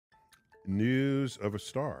News of a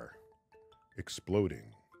star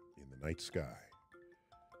exploding in the night sky.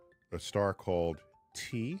 A star called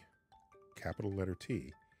T, capital letter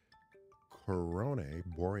T, Corona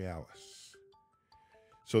Borealis.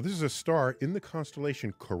 So this is a star in the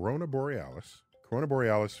constellation Corona Borealis. Corona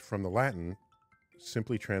Borealis, from the Latin,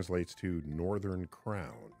 simply translates to northern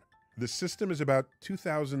crown. The system is about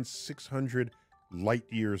 2,600 light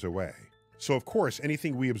years away. So, of course,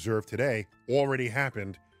 anything we observe today already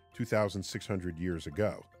happened 2,600 years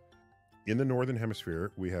ago. In the northern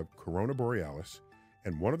hemisphere, we have Corona Borealis,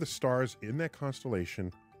 and one of the stars in that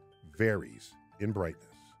constellation varies in brightness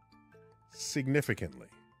significantly,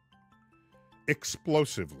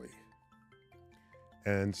 explosively.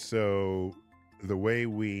 And so the way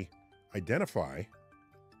we identify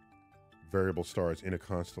variable stars in a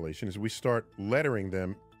constellation is we start lettering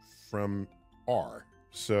them from R.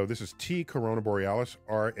 So this is T Corona Borealis,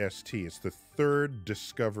 RST. It's the third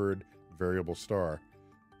discovered variable star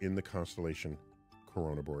in the constellation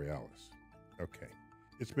Corona Borealis. Okay.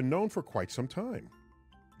 It's been known for quite some time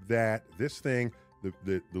that this thing,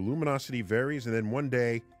 the luminosity varies, and then one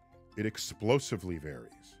day it explosively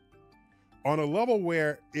varies. On a level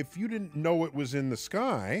where if you didn't know it was in the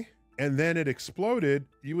sky and then it exploded,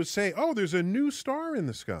 you would say, oh, there's a new star in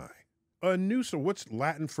the sky. A new star. What's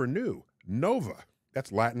Latin for new? Nova.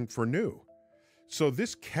 That's Latin for new. So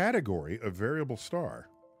this category of variable star,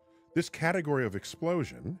 this category of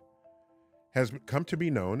explosion, has come to be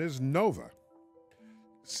known as nova.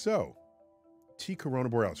 So, T Corona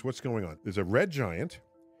Borealis, what's going on? There's a red giant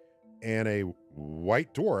and a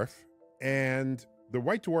white dwarf, and the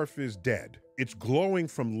white dwarf is dead. It's glowing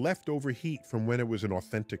from leftover heat from when it was an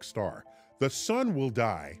authentic star. The sun will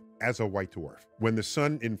die as a white dwarf. When the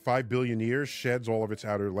sun in 5 billion years sheds all of its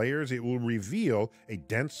outer layers, it will reveal a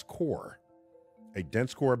dense core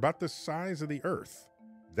about the size of the Earth.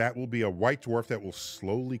 That will be a white dwarf that will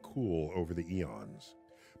slowly cool over the eons.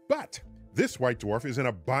 But this white dwarf is in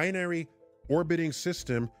a binary orbiting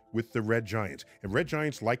system with the red giants. And red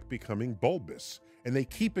giants like becoming bulbous, and they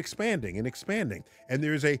keep expanding and expanding. And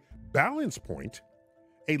there's a balance point,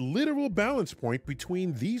 a literal balance point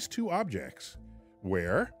between these two objects,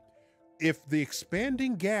 where if the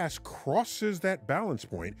expanding gas crosses that balance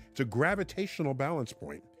point, it's a gravitational balance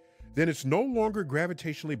point, then it's no longer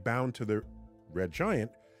gravitationally bound to the red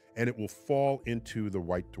giant, and it will fall into the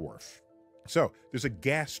white dwarf. So there's a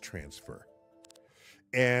gas transfer.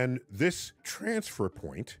 And this transfer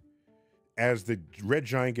point, as the red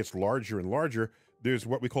giant gets larger and larger, there's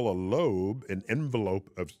what we call a lobe, an envelope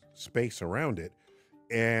of space around it.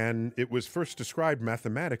 And it was first described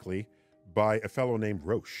mathematically by a fellow named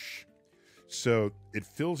Roche. So it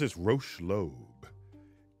fills this Roche lobe,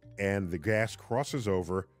 and the gas crosses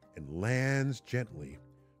over and lands gently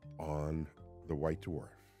on the white dwarf.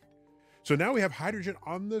 So now we have hydrogen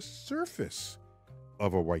on the surface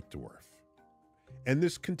of a white dwarf. And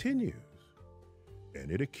this continues,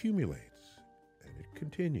 and it accumulates, and it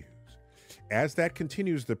continues. As that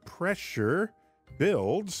continues, the pressure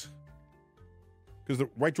builds, because the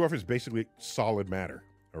white dwarf is basically solid matter,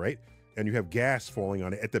 all right? And you have gas falling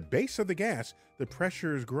on it. At the base of the gas, the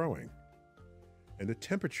pressure is growing, and the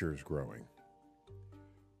temperature is growing.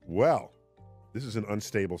 Well, this is an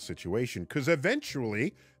unstable situation, because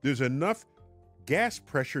eventually there's enough gas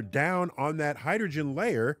pressure down on that hydrogen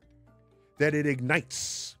layer that it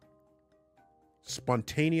ignites.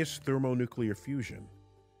 Spontaneous thermonuclear fusion.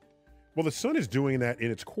 Well, the sun is doing that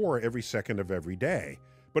in its core every second of every day.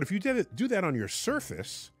 But if you do that on your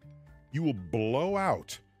surface, you will blow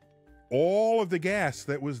out all of the gas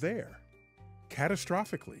that was there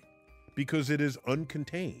catastrophically, because it is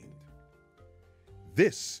uncontained.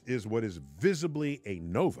 This is what is visibly a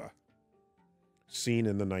nova seen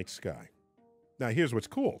in the night sky. Now, here's what's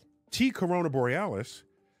cool. T Corona Borealis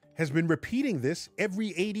has been repeating this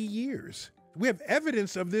every 80 years. We have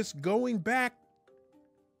evidence of this going back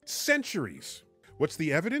centuries. What's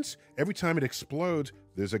the evidence? Every time it explodes,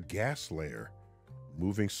 there's a gas layer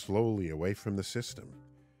moving slowly away from the system.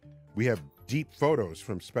 We have deep photos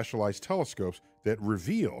from specialized telescopes that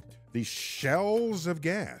reveal these shells of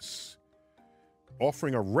gas,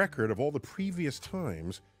 offering a record of all the previous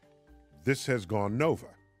times this has gone nova.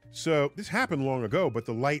 So this happened long ago, but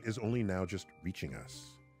the light is only now just reaching us.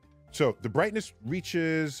 So the brightness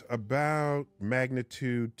reaches about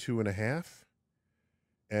magnitude 2.5,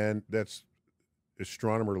 and that's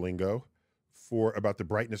astronomer lingo for about the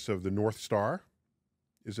brightness of the North Star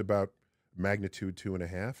is about magnitude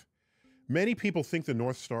 2.5. Many people think the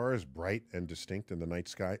North Star is bright and distinct in the night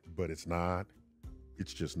sky, but it's not.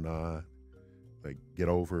 It's just not. Like, get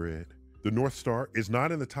over it. The North Star is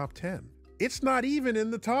not in the top 10. It's not even in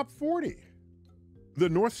the top 40. The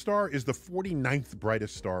North Star is the 49th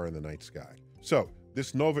brightest star in the night sky. So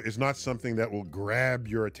this nova is not something that will grab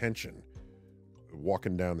your attention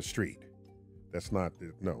walking down the street. It's not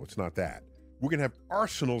that. We're going to have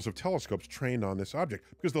arsenals of telescopes trained on this object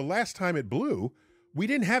because the last time it blew, we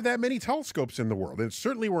didn't have that many telescopes in the world, and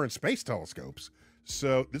certainly weren't space telescopes.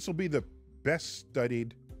 So this will be the best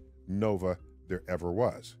studied nova there ever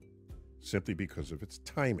was, simply because of its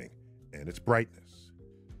timing and its brightness.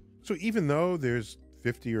 So even though there's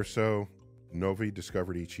 50 or so novae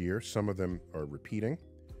discovered each year, some of them are repeating,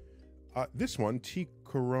 this one, T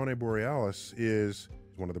Coronae Borealis, is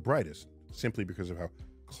one of the brightest, simply because of how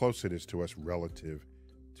close it is to us relative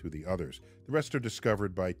to the others. The rest are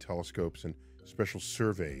discovered by telescopes and special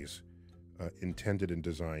surveys intended and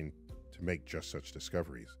designed to make just such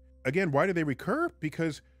discoveries. Again, why do they recur?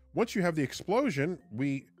 Because once you have the explosion,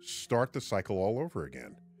 we start the cycle all over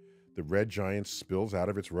again. The red giant spills out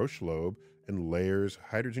of its Roche lobe and layers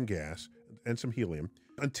hydrogen gas and some helium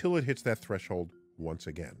until it hits that threshold once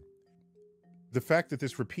again. The fact that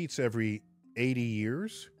this repeats every 80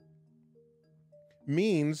 years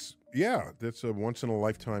means, yeah, that's a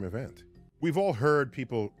once-in-a-lifetime event. We've all heard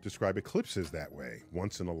people describe eclipses that way,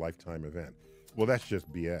 once-in-a-lifetime event. Well, that's just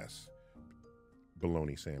BS.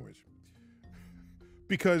 Bologna sandwich.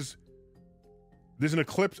 Because there's an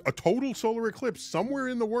eclipse, a total solar eclipse, somewhere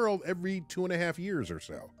in the world every 2.5 years or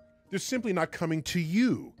so. They're simply not coming to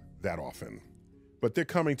you that often, but they're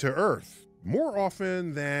coming to Earth more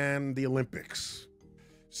often than the Olympics.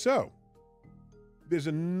 So there's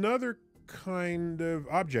another kind of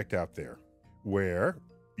object out there where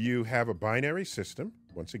you have a binary system,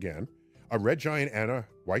 once again, a red giant and a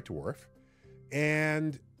white dwarf.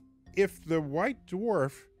 And if the white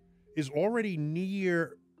dwarf is already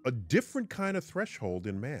near a different kind of threshold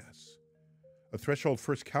in mass, a threshold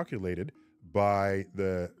first calculated by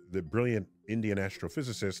the brilliant Indian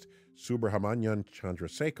astrophysicist Subrahmanyan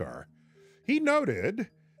Chandrasekhar, he noted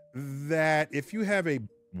that if you have a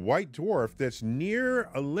white dwarf that's near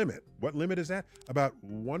a limit, what limit is that? About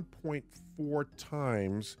 1.4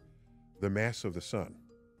 times the mass of the sun,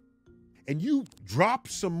 and you drop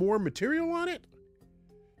some more material on it,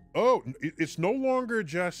 oh, it's no longer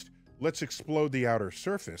just let's explode the outer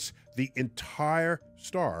surface. The entire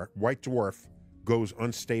star, white dwarf, goes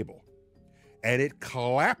unstable, and it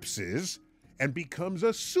collapses and becomes a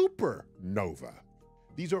supernova.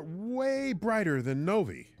 These are way brighter than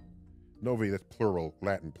novae. Novae, that's plural,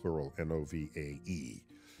 Latin plural, N-O-V-A-E.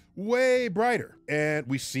 Way brighter. And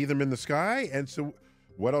we see them in the sky, and so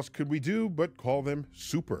what else could we do but call them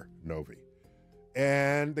supernovae?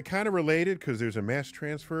 And they're kind of related because there's a mass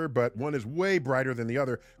transfer, but one is way brighter than the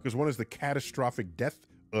other because one is the catastrophic death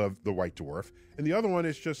of the white dwarf, and the other one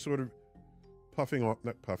is just sort of puffing off,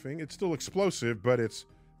 not puffing, it's still explosive, but it's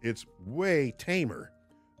way tamer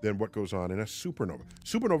than what goes on in a supernova.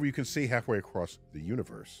 Supernova you can see halfway across the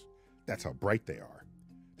universe. That's how bright they are.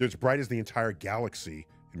 They're as bright as the entire galaxy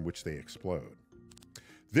in which they explode.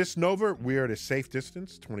 This nova, we're at a safe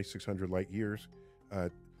distance, 2,600 light years.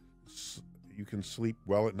 You can sleep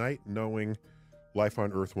well at night knowing life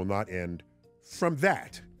on Earth will not end from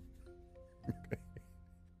that.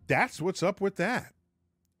 That's what's up with that.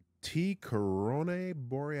 T Coronae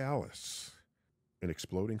Borealis, an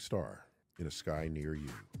exploding star in a sky near you.